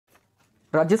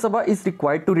Rajya Sabha is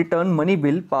required to return money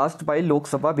bill passed by Lok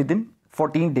Sabha within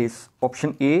 14 days.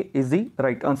 Option A is the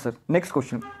right answer. Next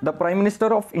question. The Prime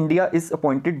Minister of India is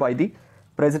appointed by the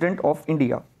President of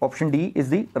India. Option D is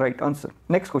the right answer.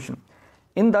 Next question.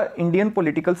 In the Indian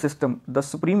political system, the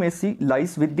supremacy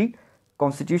lies with the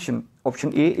Constitution.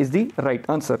 Option A is the right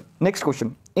answer. Next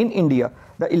question. In India,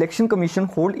 the Election Commission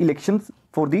hold elections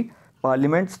for the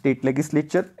Parliament, State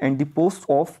Legislature and the posts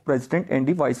of President and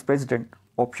the Vice President.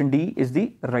 Option D is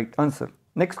the right answer.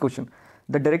 Next question.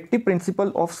 The directive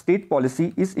principle of state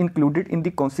policy is included in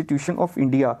the Constitution of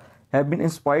India have been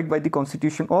inspired by the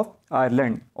Constitution of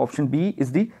Ireland. Option B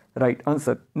is the right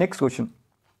answer. Next question.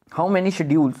 How many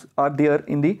schedules are there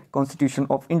in the Constitution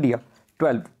of India?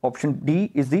 12. Option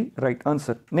D is the right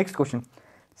answer. Next question.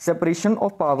 Separation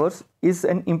of powers is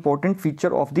an important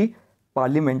feature of the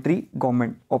parliamentary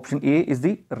government. Option A is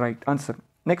the right answer.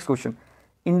 Next question.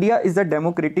 India is a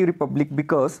democratic republic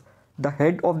because the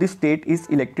head of the state is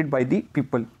elected by the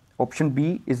people. Option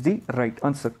B is the right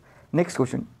answer. Next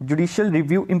question. Judicial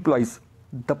review employs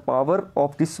the power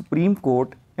of the Supreme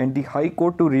Court and the High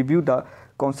Court to review the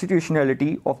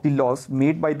constitutionality of the laws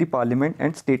made by the Parliament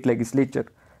and state legislature.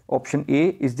 Option A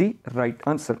is the right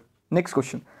answer. Next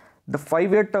question. The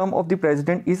 5-year term of the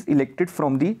president is elected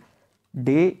from the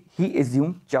day he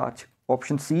assumes charge.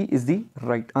 Option C is the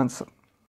right answer.